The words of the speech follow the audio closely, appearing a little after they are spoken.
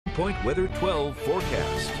Pinpoint Weather 12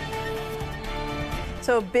 forecast.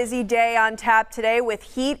 So a busy day on tap today with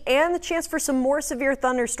heat and the chance for some more severe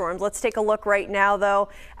thunderstorms. Let's take a look right now, though,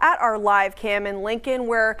 at our live cam in Lincoln,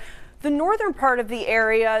 where the northern part of the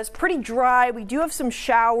area is pretty dry. We do have some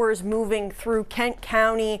showers moving through Kent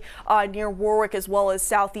County near Warwick, as well as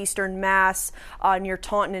southeastern Mass near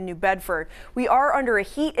Taunton and New Bedford. We are under a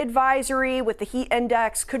heat advisory with the heat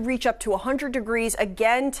index could reach up to 100 degrees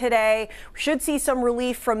again today. We should see some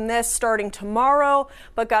relief from this starting tomorrow,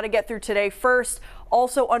 but got to get through today first.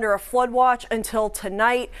 Also under a flood watch until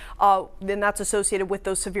tonight, and that's associated with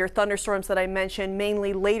those severe thunderstorms that I mentioned,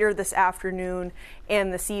 mainly later this afternoon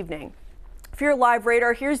and this evening. For your live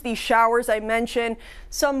radar, here's these showers I mentioned,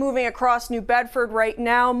 some moving across New Bedford right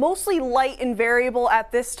now, mostly light and variable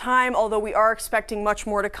at this time, although we are expecting much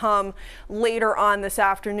more to come later on this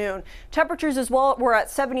afternoon. Temperatures as well, we're at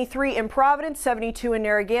 73 in Providence, 72 in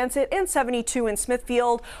Narragansett, and 72 in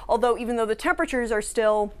Smithfield, although even though the temperatures are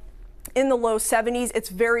still in the low 70s, it's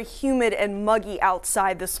very humid and muggy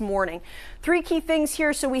outside this morning. Three key things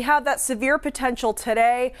here. So we have that severe potential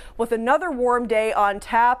today with another warm day on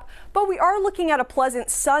tap, but we are looking at a pleasant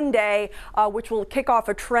Sunday, which will kick off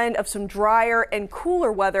a trend of some drier and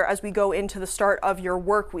cooler weather as we go into the start of your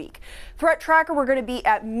work week. Threat tracker, we're going to be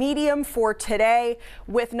at medium for today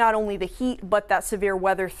with not only the heat, but that severe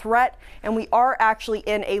weather threat. And we are actually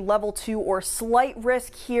in a level 2 or slight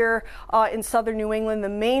risk here in southern New England. The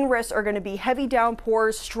main risks are going to be heavy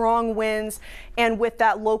downpours, strong winds, and with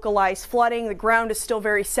that localized flooding. The ground is still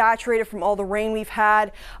very saturated from all the rain we've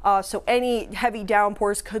had, so any heavy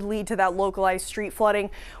downpours could lead to that localized street flooding.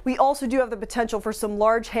 We also do have the potential for some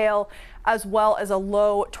large hail as well as a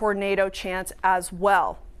low tornado chance as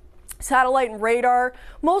well. Satellite and radar,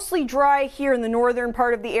 mostly dry here in the northern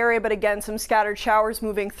part of the area, but again, some scattered showers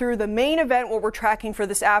moving through. The main event, what we're tracking for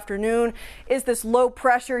this afternoon, is this low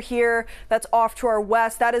pressure here that's off to our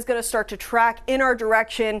west. That is going to start to track in our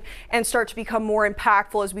direction and start to become more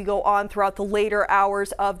impactful as we go on throughout the later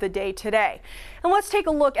hours of the day today. And let's take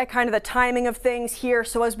a look at kind of the timing of things here.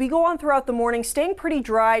 So as we go on throughout the morning, staying pretty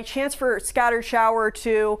dry, chance for a scattered shower or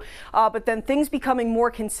two, but then things becoming more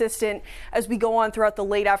consistent as we go on throughout the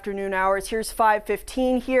late afternoon hours. Here's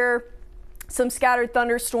 5:15 here. Some scattered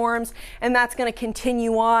thunderstorms, and that's going to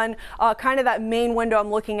continue on kind of that main window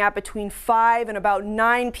I'm looking at between 5 and about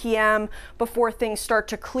 9 p.m. before things start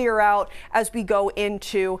to clear out as we go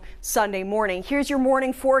into Sunday morning. Here's your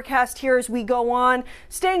morning forecast here as we go on.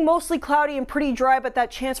 Staying mostly cloudy and pretty dry, but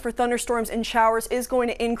that chance for thunderstorms and showers is going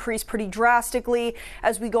to increase pretty drastically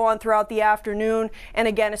as we go on throughout the afternoon. And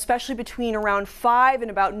again, especially between around 5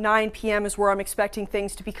 and about 9 p.m. is where I'm expecting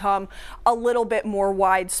things to become a little bit more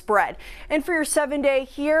widespread. And for your 7-day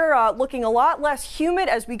here, looking a lot less humid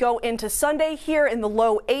as we go into Sunday here in the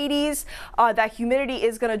low 80s. That humidity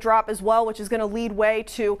is going to drop as well, which is going to lead way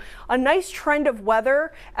to a nice trend of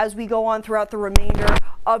weather as we go on throughout the remainder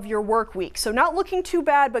of your work week. So not looking too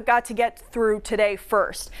bad, but got to get through today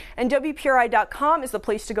first. And WPRI.com is the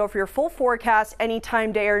place to go for your full forecast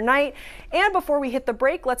anytime, day or night. And before we hit the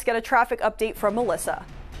break, let's get a traffic update from Melissa.